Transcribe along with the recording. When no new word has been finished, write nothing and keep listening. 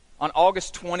On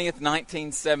August 20th,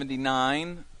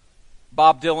 1979,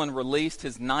 Bob Dylan released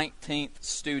his 19th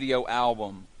studio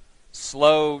album,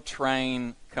 Slow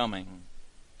Train Coming.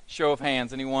 Show of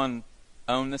hands, anyone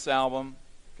own this album?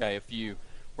 Okay, a few.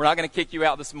 We're not going to kick you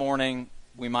out this morning.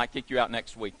 We might kick you out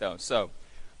next week, though. So,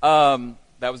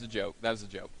 that was a joke.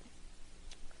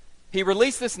 He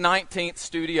released this 19th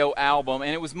studio album,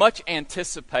 and it was much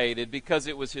anticipated because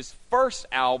it was his first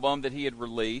album that he had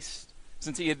released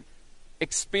since he had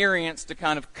experienced a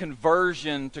kind of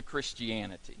conversion to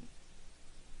Christianity.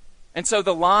 And so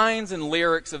the lines and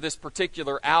lyrics of this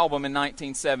particular album in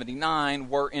 1979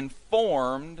 were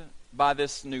informed by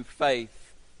this new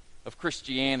faith of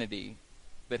Christianity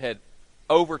that had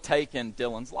overtaken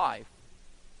Dylan's life.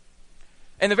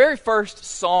 And the very first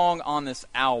song on this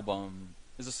album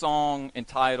is a song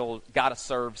entitled Gotta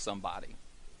Serve Somebody.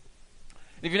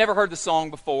 And if you've never heard the song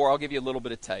before, I'll give you a little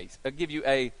bit of taste. I'll give you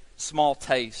a small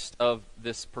taste of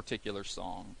this particular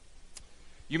song.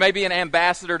 You may be an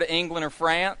ambassador to England or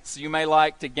France. You may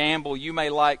like to gamble. You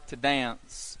may like to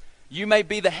dance. You may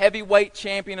be the heavyweight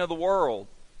champion of the world.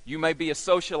 You may be a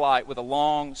socialite with a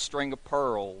long string of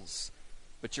pearls.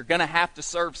 But you're going to have to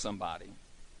serve somebody.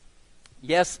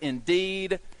 Yes,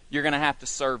 indeed, you're going to have to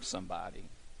serve somebody.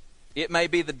 It may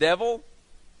be the devil,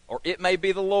 or it may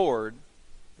be the Lord,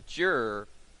 but you're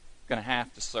going to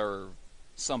have to serve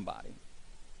somebody.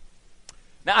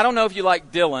 Now, I don't know if you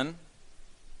like Dylan,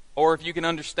 or if you can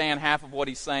understand half of what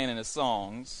he's saying in his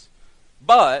songs,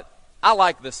 but I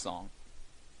like this song.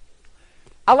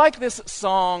 I like this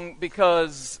song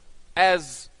because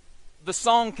as the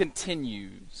song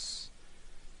continues,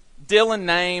 Dylan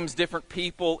names different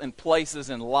people and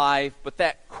places in life, but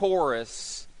that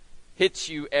chorus hits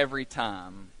you every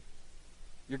time.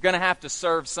 You're going to have to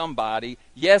serve somebody.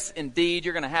 Yes, indeed,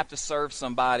 you're going to have to serve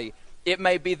somebody. It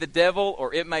may be the devil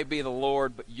or it may be the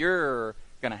Lord, but you're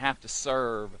going to have to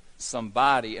serve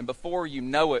somebody. And before you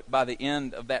know it, by the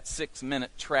end of that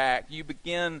 6-minute track, you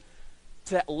begin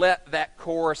to let that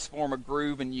chorus form a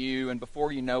groove in you, and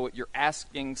before you know it, you're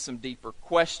asking some deeper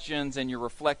questions and you're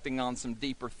reflecting on some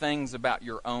deeper things about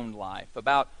your own life,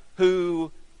 about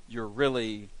who you're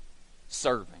really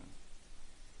serving.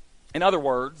 In other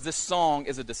words, this song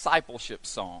is a discipleship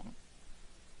song.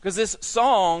 Because this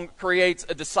song creates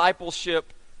a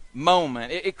discipleship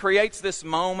moment. It creates this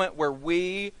moment where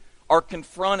we are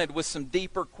confronted with some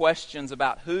deeper questions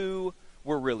about who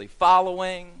we're really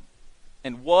following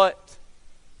and what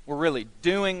we're really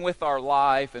doing with our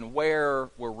life and where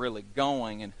we're really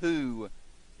going and who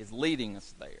is leading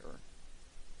us there.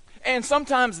 And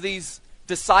sometimes these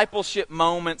discipleship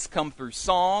moments come through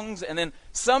songs, and then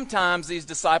sometimes these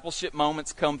discipleship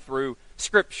moments come through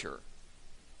Scripture.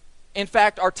 In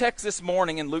fact, our text this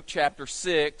morning in Luke chapter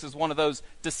 6 is one of those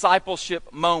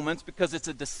discipleship moments because it's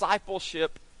a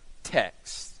discipleship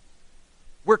text.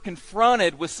 We're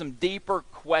confronted with some deeper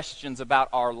questions about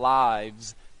our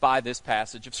lives by this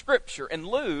passage of Scripture. And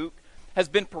Luke has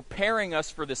been preparing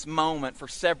us for this moment for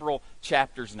several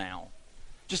chapters now.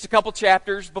 Just a couple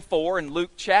chapters before, in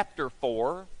Luke chapter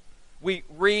 4, we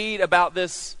read about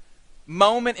this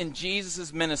moment in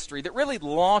Jesus' ministry that really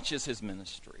launches his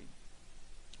ministry,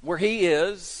 where he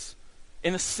is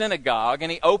in the synagogue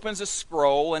and he opens a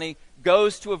scroll and he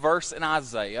goes to a verse in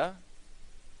Isaiah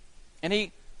and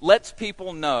he lets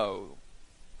people know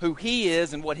who he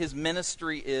is and what his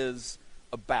ministry is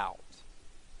about.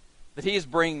 That he is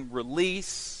bringing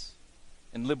release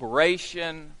and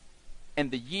liberation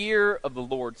and the year of the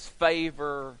Lord's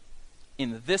favor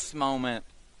in this moment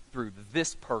through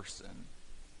this person.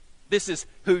 This is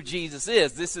who Jesus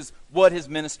is. This is what his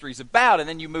ministry is about. And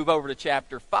then you move over to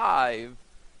chapter 5,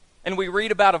 and we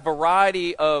read about a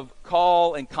variety of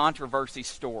call and controversy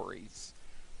stories.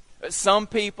 Some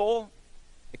people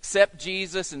accept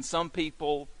Jesus, and some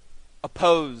people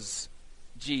oppose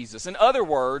Jesus. In other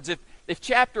words, if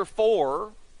chapter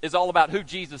 4 is all about who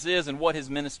Jesus is and what his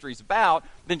ministry is about,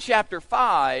 then chapter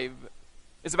 5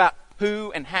 is about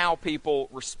who and how people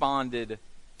responded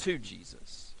to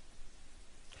Jesus.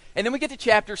 And then we get to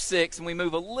chapter 6 and we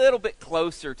move a little bit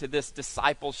closer to this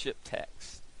discipleship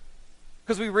text.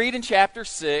 Because we read in chapter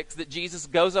 6 that Jesus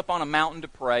goes up on a mountain to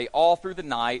pray all through the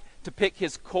night to pick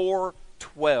his core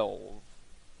 12,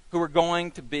 who are going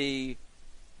to be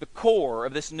the core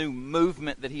of this new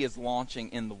movement that he is launching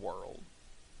in the world.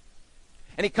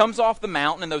 And he comes off the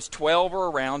mountain and those 12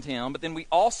 are around him, but then we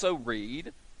also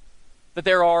read that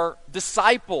there are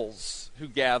disciples who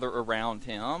gather around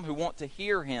him, who want to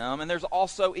hear him, and there's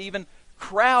also even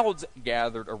crowds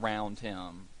gathered around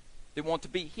him that want to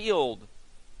be healed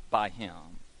by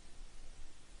him.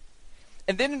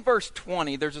 And then in verse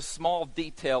 20, there's a small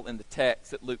detail in the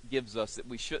text that Luke gives us that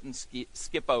we shouldn't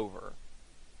skip over.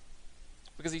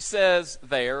 Because he says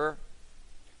there,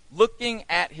 looking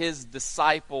at his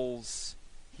disciples,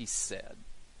 he said.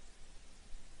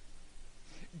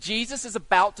 Jesus is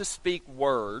about to speak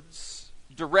words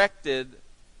directed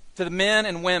to the men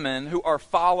and women who are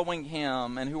following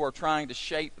him and who are trying to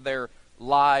shape their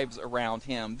lives around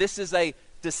him. This is a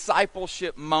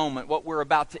discipleship moment, what we're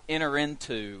about to enter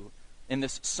into in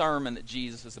this sermon that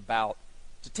Jesus is about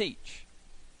to teach.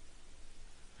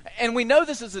 And we know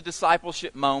this is a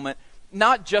discipleship moment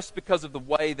not just because of the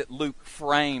way that Luke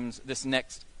frames this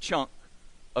next chunk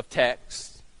of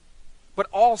text, but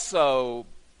also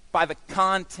by the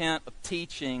content of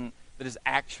teaching that is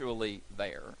actually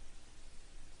there.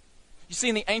 You see,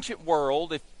 in the ancient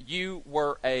world, if you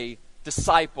were a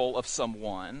disciple of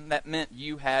someone, that meant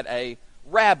you had a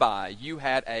rabbi, you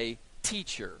had a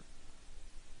teacher.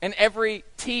 And every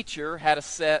teacher had a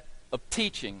set of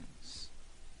teachings.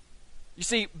 You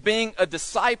see, being a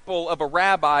disciple of a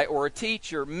rabbi or a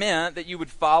teacher meant that you would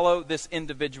follow this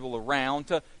individual around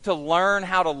to learn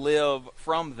how to live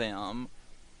from them.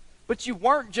 But you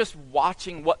weren't just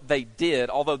watching what they did,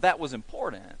 although that was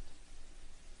important.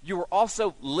 You were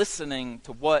also listening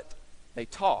to what they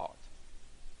taught.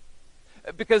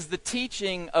 Because the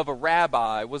teaching of a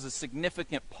rabbi was a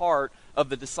significant part of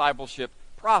the discipleship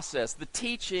process. The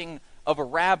teaching of a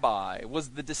rabbi was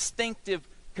the distinctive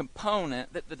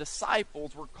component that the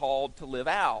disciples were called to live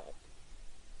out.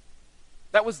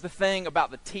 That was the thing about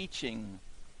the teaching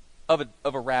of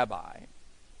a rabbi.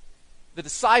 The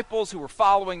disciples who were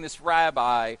following this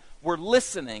rabbi were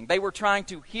listening. They were trying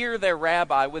to hear their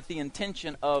rabbi with the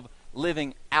intention of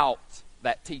living out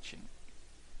that teaching.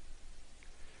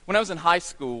 When I was in high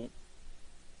school,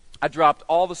 I dropped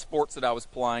all the sports that I was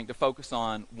playing to focus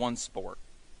on one sport,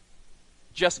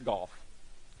 just golf.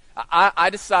 I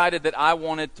decided that I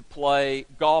wanted to play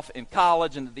golf in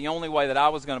college, and that the only way that I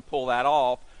was going to pull that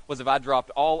off was if I dropped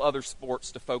all other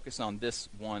sports to focus on this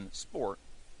one sport.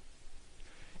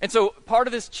 And so part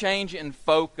of this change in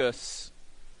focus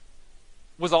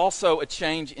was also a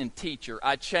change in teacher.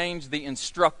 I changed the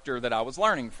instructor that I was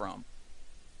learning from.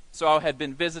 So I had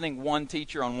been visiting one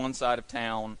teacher on one side of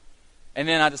town, and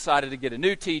then I decided to get a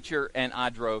new teacher, and I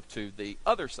drove to the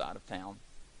other side of town.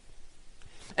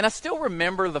 And I still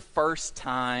remember the first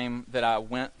time that I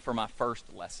went for my first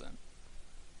lesson.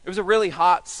 It was a really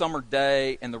hot summer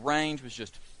day, and the range was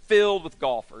just filled with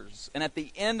golfers. And at the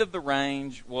end of the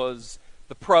range was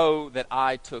the pro that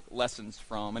I took lessons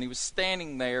from. And he was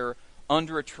standing there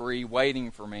under a tree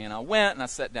waiting for me. And I went and I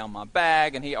set down my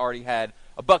bag, and he already had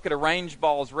a bucket of range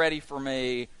balls ready for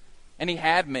me. And he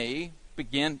had me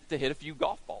begin to hit a few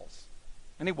golf balls.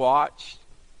 And he watched,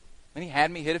 and he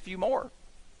had me hit a few more.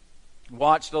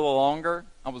 Watched a little longer.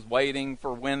 I was waiting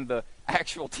for when the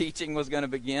actual teaching was going to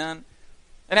begin.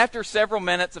 And after several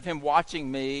minutes of him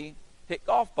watching me hit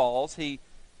golf balls, he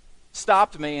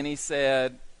stopped me and he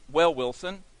said, "Well,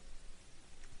 Wilson,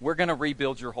 we're going to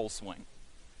rebuild your whole swing."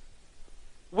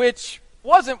 Which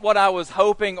wasn't what I was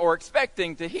hoping or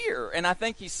expecting to hear. And I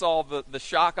think he saw the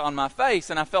shock on my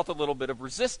face, and I felt a little bit of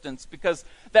resistance, because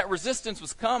that resistance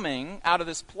was coming out of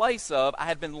this place of I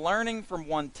had been learning from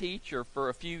one teacher for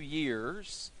a few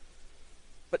years,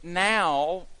 but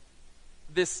now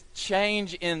this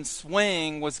change in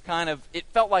swing was it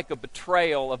felt like a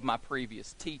betrayal of my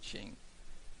previous teaching.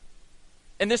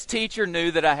 And this teacher knew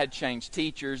that I had changed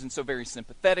teachers, and so very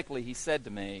sympathetically he said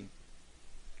to me,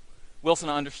 "Wilson,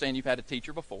 I understand you've had a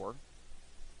teacher before.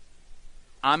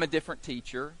 I'm a different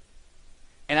teacher,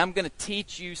 and I'm going to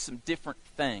teach you some different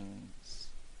things.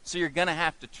 So you're going to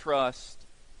have to trust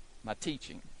my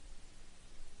teaching."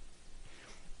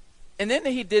 And then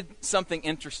he did something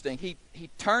interesting. He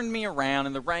turned me around,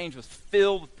 and the range was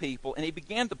filled with people, and he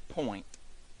began to point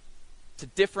to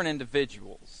different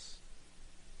individuals.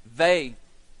 They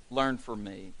learned from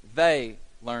me. They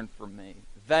learned from me.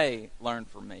 They learned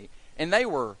from me. And they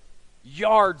were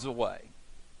yards away.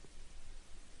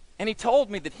 And he told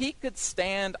me that he could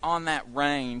stand on that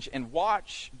range and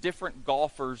watch different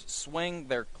golfers swing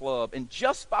their club, and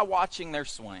just by watching their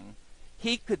swing,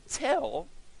 he could tell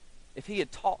if he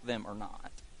had taught them or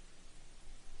not.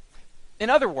 In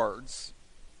other words,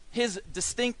 his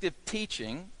distinctive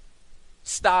teaching,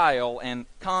 style, and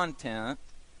content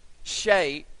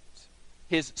shaped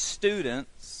his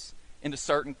students into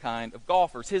certain kind of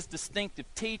golfers. His distinctive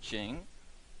teaching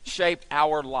shaped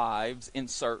our lives in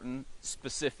certain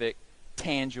specific,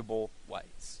 tangible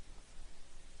ways.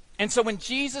 And so when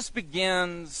Jesus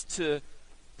begins to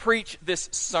preach this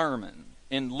sermon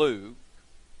in Luke,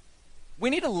 we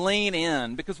need to lean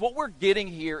in, because what we're getting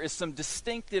here is some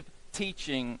distinctive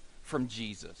teaching from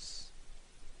Jesus.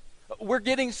 We're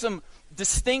getting some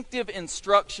distinctive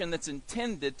instruction that's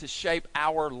intended to shape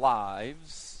our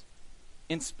lives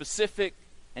in specific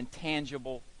and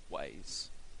tangible ways.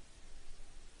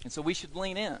 And so we should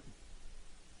lean in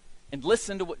and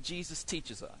listen to what Jesus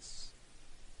teaches us.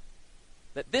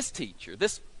 That this teacher,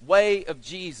 this way of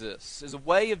Jesus, is a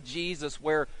way of Jesus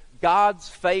where God's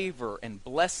favor and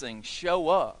blessing show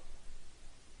up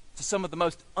to some of the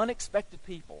most unexpected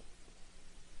people.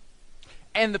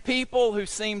 And the people who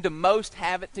seem to most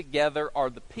have it together are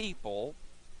the people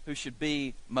who should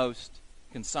be most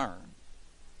concerned.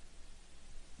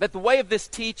 That the way of this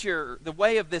teacher, the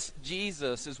way of this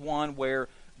Jesus, is one where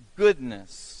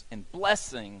goodness and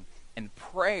blessing and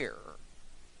prayer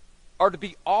are to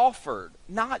be offered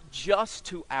not just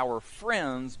to our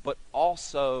friends, but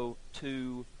also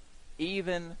to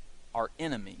even our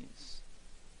enemies.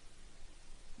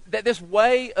 That this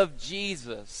way of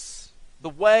Jesus, the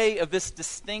way of this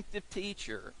distinctive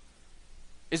teacher,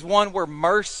 is one where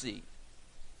mercy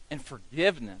and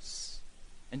forgiveness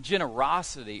and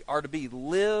generosity are to be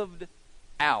lived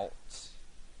out,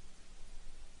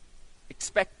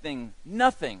 expecting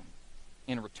nothing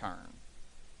in return.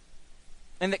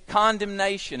 And that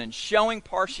condemnation and showing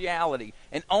partiality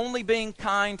and only being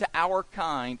kind to our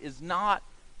kind is not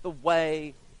the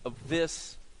way of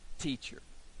this teacher.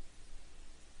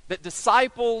 That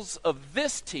disciples of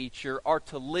this teacher are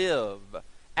to live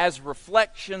as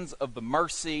reflections of the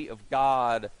mercy of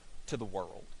God to the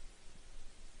world.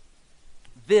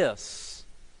 This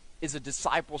is a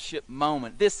discipleship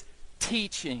moment. This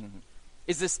teaching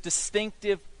is this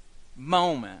distinctive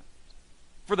moment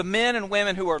for the men and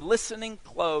women who are listening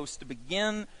close to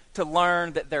begin to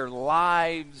learn that their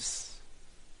lives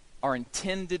are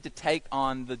intended to take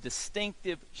on the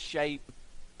distinctive shape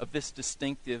of this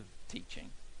distinctive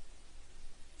teaching,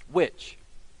 which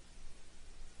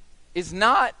is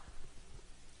not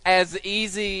as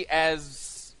easy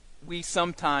as we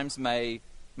sometimes may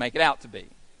make it out to be.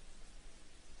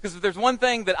 Because if there's one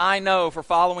thing that I know for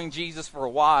following Jesus for a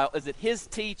while, is that his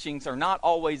teachings are not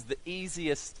always the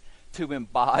easiest to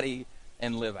embody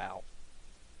and live out.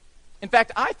 In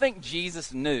fact, I think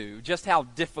Jesus knew just how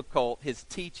difficult his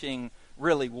teaching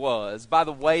really was by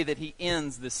the way that he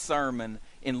ends this sermon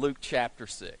in Luke chapter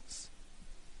 6.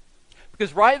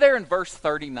 Because right there in verse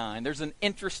 39, there's an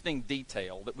interesting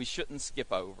detail that we shouldn't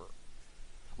skip over.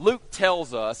 Luke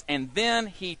tells us, and then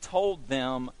he told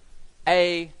them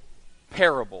a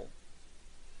parable.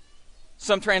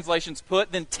 Some translations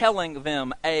put, then telling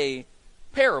them a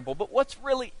parable. But what's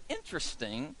really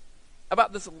interesting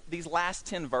about these last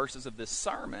 10 verses of this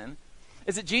sermon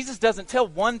is that Jesus doesn't tell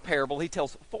one parable, he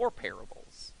tells 4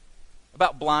 parables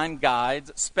about blind guides,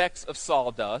 specks of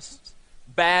sawdust,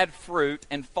 bad fruit,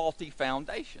 and faulty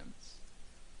foundations.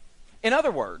 In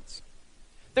other words,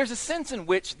 there's a sense in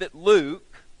which that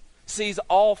Luke sees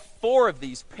all 4 of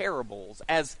these parables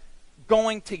as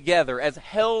going together, as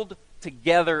held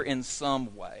together in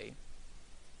some way.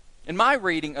 In my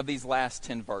reading of these last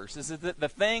 10 verses is that the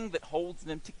thing that holds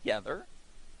them together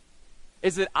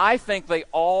is that I think they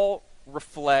all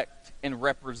reflect and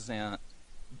represent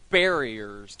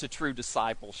barriers to true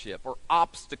discipleship, or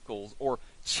obstacles, or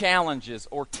challenges,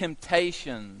 or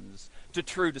temptations to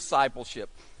true discipleship.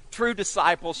 True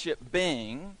discipleship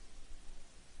being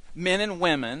men and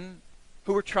women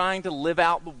who are trying to live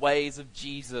out the ways of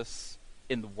Jesus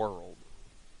in the world.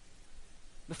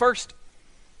 The first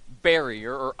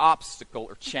barrier or obstacle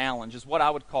or challenge is what I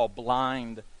would call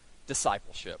blind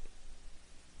discipleship.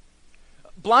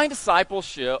 Blind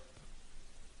discipleship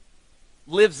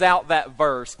lives out that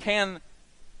verse. Can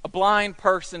a blind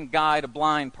person guide a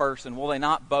blind person? Will they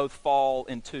not both fall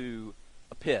into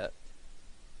a pit?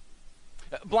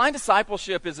 Blind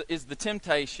discipleship is the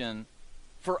temptation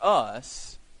for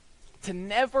us to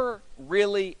never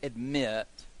really admit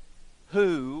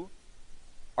who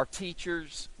our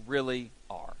teachers really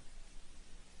are.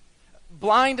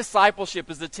 Blind discipleship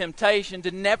is the temptation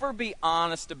to never be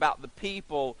honest about the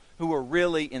people who are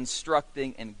really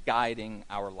instructing and guiding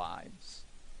our lives.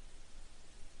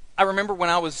 I remember when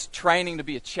I was training to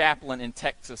be a chaplain in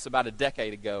Texas about a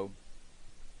decade ago,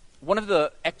 one of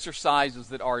the exercises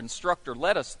that our instructor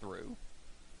led us through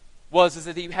was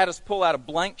that he had us pull out a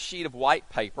blank sheet of white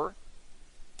paper,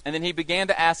 and then he began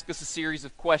to ask us a series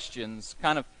of questions,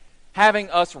 kind of having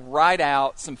us write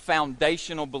out some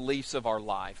foundational beliefs of our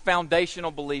life.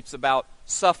 Foundational beliefs about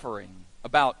suffering,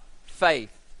 about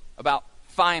faith, about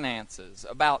finances,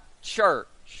 about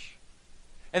church.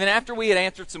 And then after we had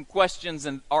answered some questions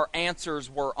and our answers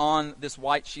were on this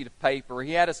white sheet of paper,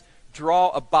 he had us draw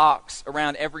a box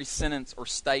around every sentence or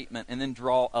statement and then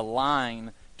draw a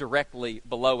line directly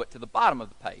below it to the bottom of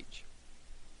the page.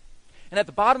 And at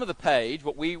the bottom of the page,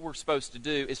 what we were supposed to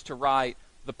do is to write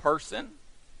the person,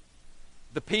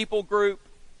 the people group,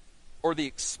 or the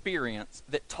experience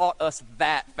that taught us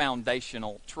that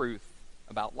foundational truth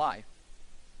about life.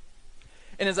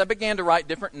 And as I began to write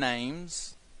different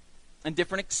names and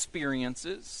different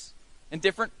experiences and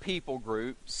different people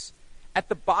groups, at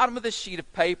the bottom of this sheet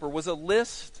of paper was a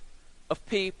list of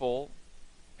people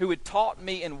who had taught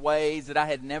me in ways that I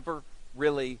had never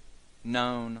really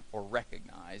known or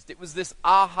recognized. It was this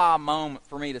aha moment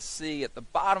for me to see at the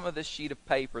bottom of this sheet of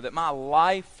paper that my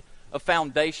life of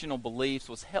foundational beliefs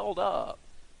was held up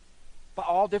by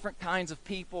all different kinds of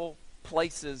people,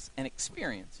 places, and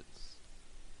experiences.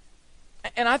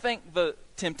 And I think the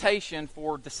temptation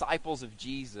for disciples of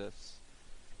Jesus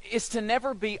is to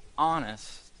never be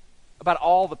honest about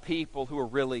all the people who are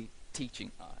really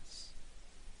teaching us.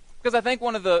 Because I think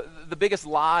one of the biggest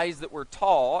lies that we're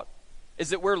taught is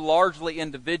that we're largely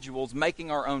individuals making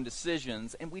our own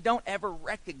decisions, and we don't ever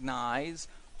recognize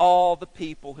all the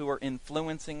people who are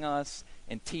influencing us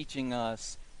and teaching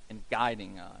us and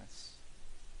guiding us.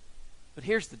 But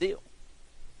here's the deal.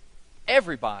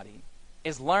 Everybody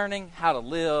is learning how to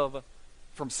live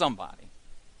from somebody.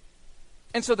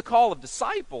 And so the call of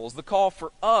disciples, the call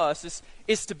for us,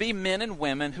 is to be men and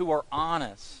women who are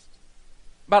honest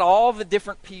about all the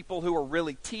different people who are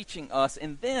really teaching us,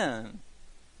 and then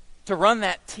to run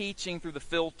that teaching through the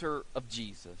filter of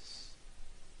Jesus.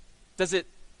 Does it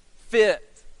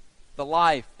fit the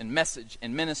life and message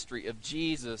and ministry of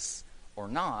Jesus or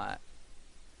not?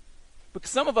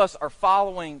 Because some of us are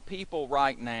following people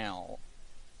right now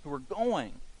who are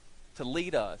going to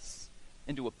lead us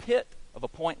into a pit of a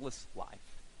pointless life.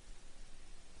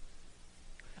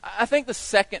 I think the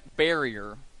second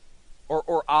barrier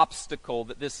or obstacle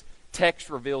that this text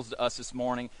reveals to us this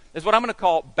morning is what I'm going to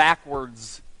call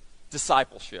backwards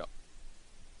discipleship.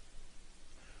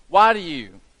 Why do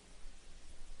you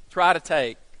try to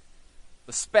take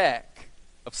the speck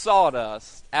of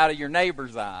sawdust out of your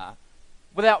neighbor's eye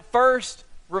without first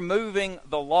removing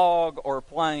the log or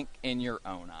plank in your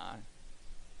own eye?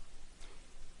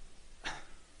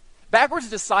 Backwards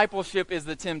discipleship is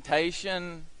the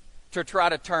temptation to try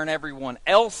to turn everyone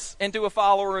else into a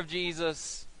follower of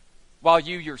Jesus while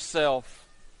you yourself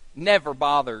never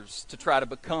bothers to try to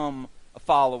become a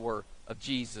follower of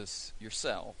Jesus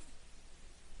yourself.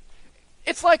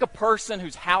 It's like a person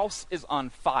whose house is on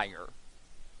fire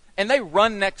and they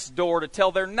run next door to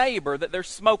tell their neighbor that their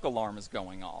smoke alarm is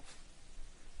going off.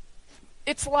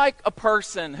 It's like a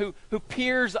person who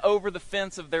peers over the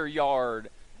fence of their yard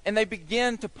and they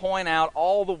begin to point out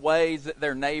all the ways that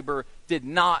their neighbor did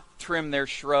not trim their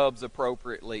shrubs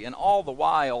appropriately, and all the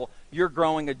while you're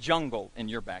growing a jungle in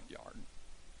your backyard.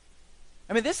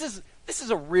 I mean, this is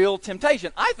a real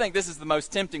temptation. I think this is the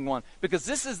most tempting one because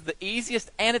this is the easiest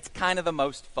and it's kind of the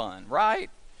most fun, right?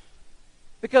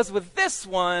 Because with this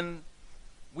one,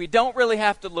 we don't really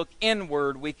have to look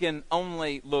inward. We can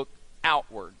only look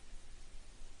outward.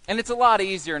 And it's a lot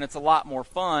easier and it's a lot more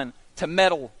fun to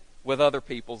meddle with other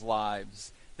people's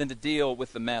lives than to deal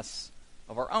with the mess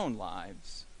of our own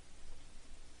lives.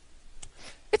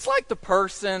 It's like the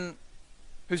person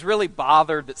who's really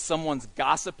bothered that someone's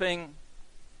gossiping,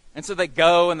 and so they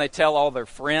go and they tell all their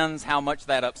friends how much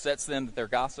that upsets them that they're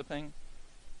gossiping.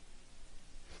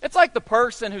 It's like the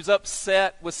person who's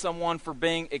upset with someone for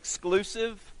being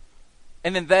exclusive,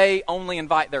 and then they only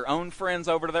invite their own friends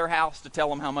over to their house to tell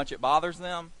them how much it bothers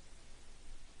them.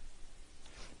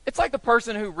 It's like the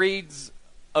person who reads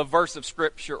a verse of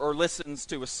Scripture or listens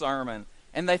to a sermon,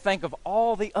 and they think of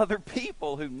all the other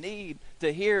people who need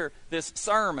to hear this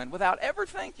sermon without ever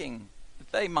thinking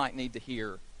that they might need to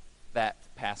hear that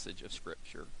passage of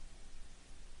Scripture.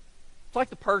 It's like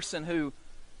the person who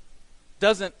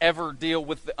doesn't ever deal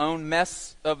with the own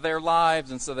mess of their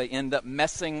lives, and so they end up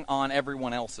messing on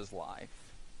everyone else's life.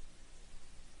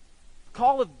 The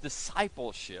call of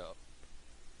discipleship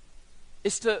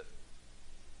is to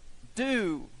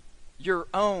do your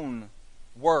own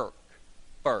work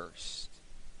first.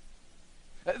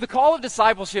 The call of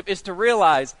discipleship is to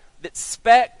realize that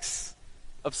specks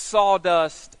of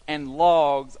sawdust and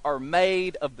logs are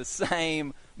made of the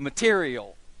same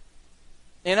material.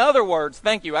 In other words,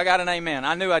 thank you, I got an amen.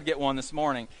 I knew I'd get one this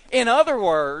morning. In other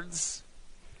words,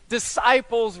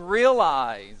 disciples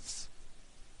realize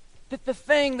that the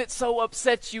thing that so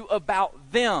upsets you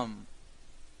about them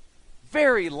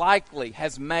very likely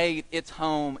has made its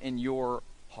home in your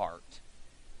heart.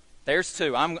 There's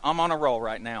two. I'm on a roll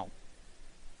right now.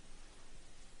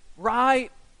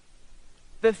 Right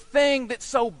the thing that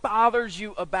so bothers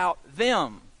you about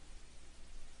them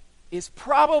is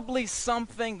probably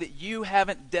something that you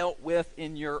haven't dealt with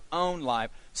in your own life.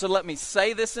 So let me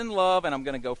say this in love, and I'm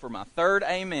going to go for my third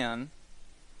amen.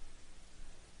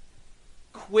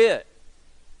 Quit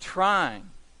trying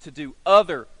to do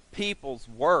other people's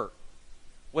work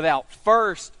without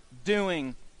first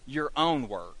doing your own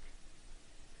work.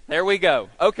 There we go.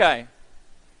 Okay.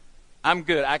 I'm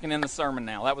good. I can end the sermon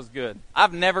now. That was good.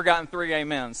 I've never gotten 3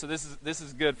 amens, so this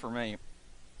is good for me.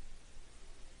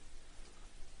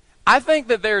 I think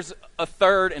that there's a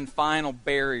third and final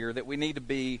barrier that we need to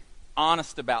be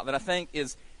honest about that I think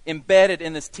is embedded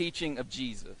in this teaching of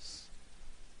Jesus.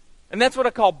 And that's what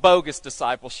I call bogus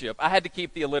discipleship. I had to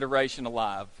keep the alliteration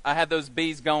alive. I had those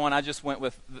B's going. I just went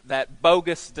with that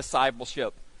bogus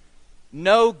discipleship.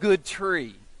 No good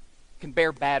tree can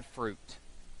bear bad fruit.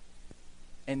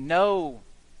 And no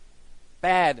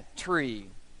bad tree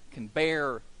can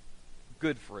bear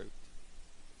good fruit.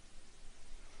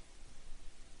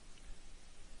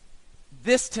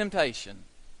 This temptation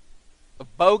of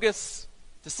bogus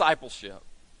discipleship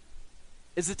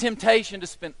is the temptation to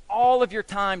spend all of your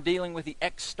time dealing with the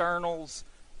externals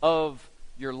of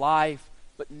your life,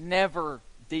 but never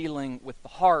dealing with the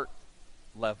heart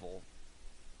level.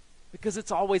 Because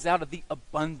it's always out of the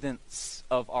abundance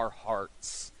of our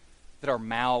hearts that our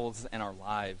mouths and our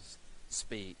lives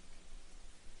speak.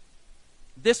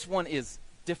 This one is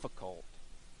difficult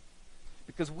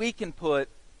because we can put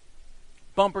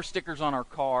bumper stickers on our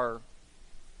car.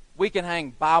 We can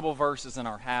hang Bible verses in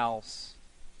our house.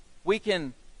 We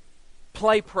can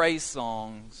play praise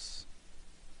songs.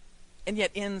 And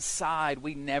yet inside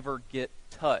we never get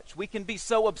touched. We can be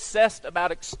so obsessed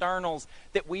about externals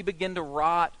that we begin to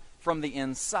rot from the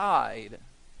inside.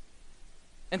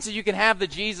 And so you can have the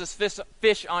Jesus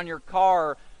fish on your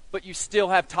car, but you still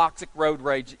have toxic road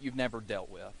rage that you've never dealt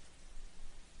with.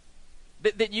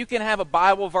 That you can have a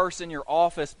Bible verse in your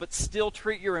office, but still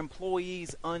treat your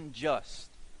employees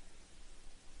unjust.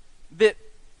 That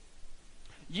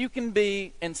you can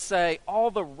be and say all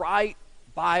the right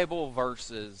Bible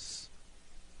verses,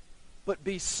 but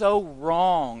be so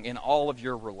wrong in all of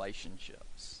your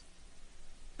relationships.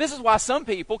 This is why some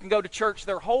people can go to church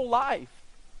their whole life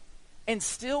and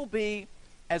still be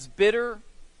as bitter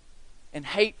and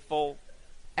hateful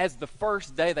as the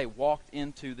first day they walked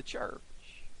into the church.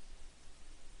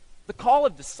 The call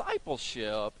of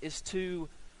discipleship is to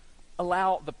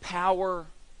allow the power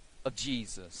of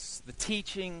Jesus, the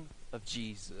teaching of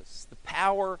Jesus, the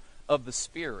power of the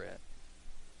Spirit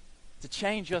to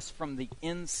change us from the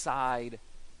inside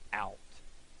out.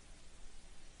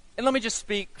 And let me just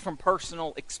speak from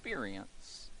personal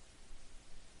experience.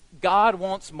 God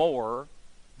wants more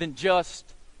than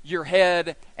just your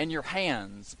head and your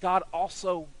hands. God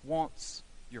also wants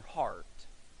your heart.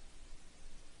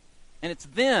 And it's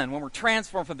then, when we're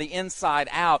transformed from the inside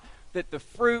out, that the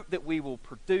fruit that we will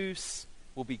produce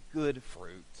will be good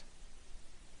fruit.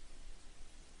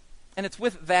 And it's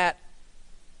with that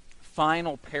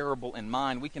final parable in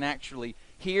mind, we can actually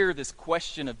hear this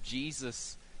question of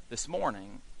Jesus this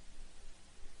morning.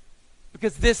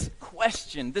 Because this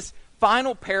question, this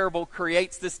final parable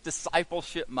creates this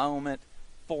discipleship moment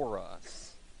for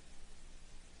us.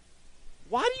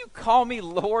 Why do you call me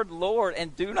Lord, Lord,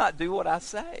 and do not do what I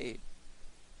say?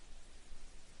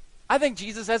 I think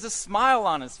Jesus has a smile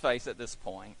on his face at this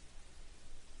point.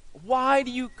 Why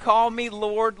do you call me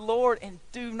Lord, Lord, and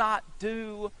do not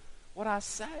do what I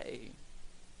say?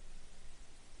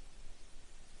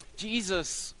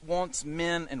 Jesus wants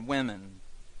men and women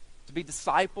to be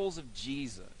disciples of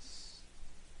Jesus,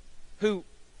 who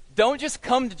don't just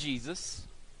come to Jesus,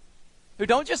 who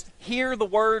don't just hear the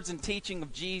words and teaching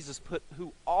of Jesus, but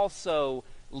who also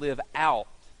live out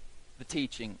the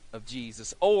teaching of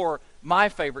Jesus. Or, my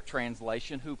favorite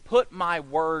translation, who put my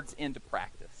words into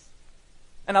practice.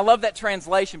 And I love that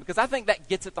translation because I think that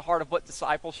gets at the heart of what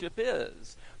discipleship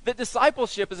is. That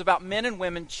discipleship is about men and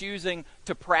women choosing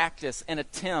to practice and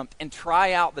attempt and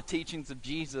try out the teachings of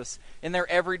Jesus in their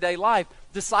everyday life.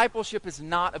 Discipleship is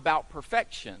not about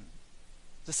perfection.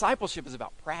 Discipleship is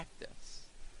about practice.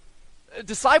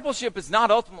 Discipleship is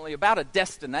not ultimately about a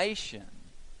destination.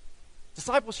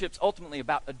 Discipleship is ultimately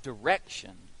about a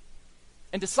direction.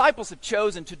 And disciples have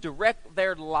chosen to direct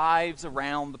their lives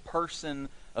around the person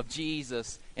of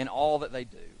Jesus in all that they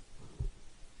do.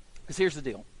 Because here's the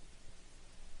deal.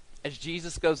 As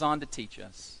Jesus goes on to teach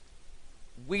us,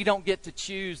 we don't get to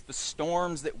choose the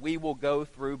storms that we will go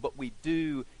through, but we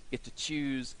do get to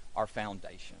choose our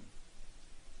foundation.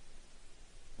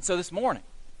 And so this morning,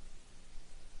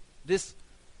 this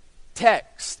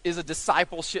text is a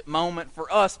discipleship moment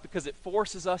for us because it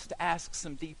forces us to ask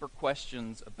some deeper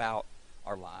questions about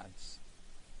our lives.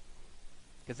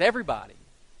 Because everybody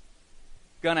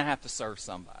going to have to serve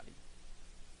somebody.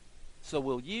 So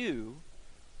will you,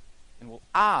 and will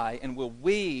I, and will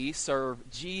we serve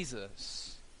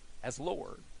Jesus as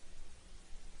Lord?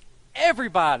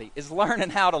 Everybody is learning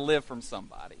how to live from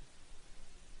somebody.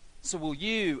 So will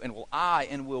you, and will I,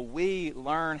 and will we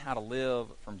learn how to live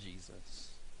from Jesus?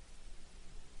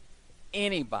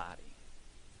 Anybody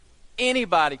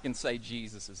can say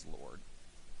Jesus is Lord.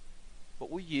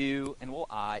 But will you, and will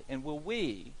I, and will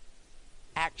we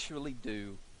actually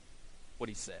do what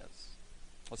he says?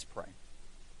 Let's pray.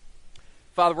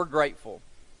 Father, we're grateful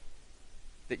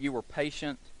that you were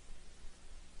patient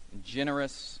and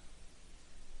generous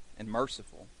and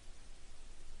merciful.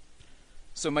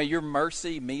 So may your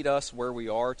mercy meet us where we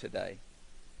are today.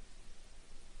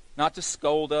 Not to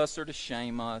scold us or to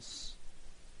shame us,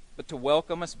 but to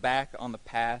welcome us back on the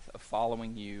path of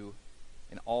following you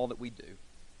in all that we do.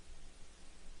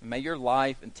 And may your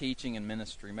life and teaching and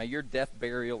ministry, may your death,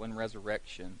 burial, and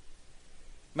resurrection,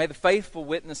 may the faithful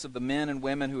witness of the men and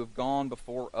women who have gone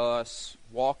before us,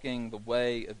 walking the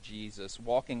way of Jesus,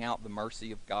 walking out the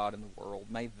mercy of God in the world,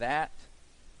 may that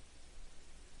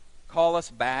call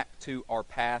us back to our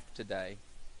path today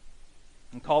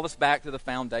and call us back to the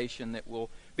foundation that will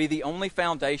be the only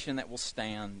foundation that will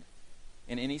stand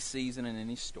in any season and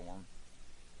any storm.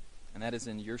 And that is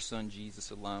in your Son,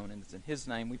 Jesus, alone. And it's in his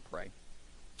name we pray.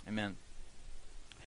 Amen.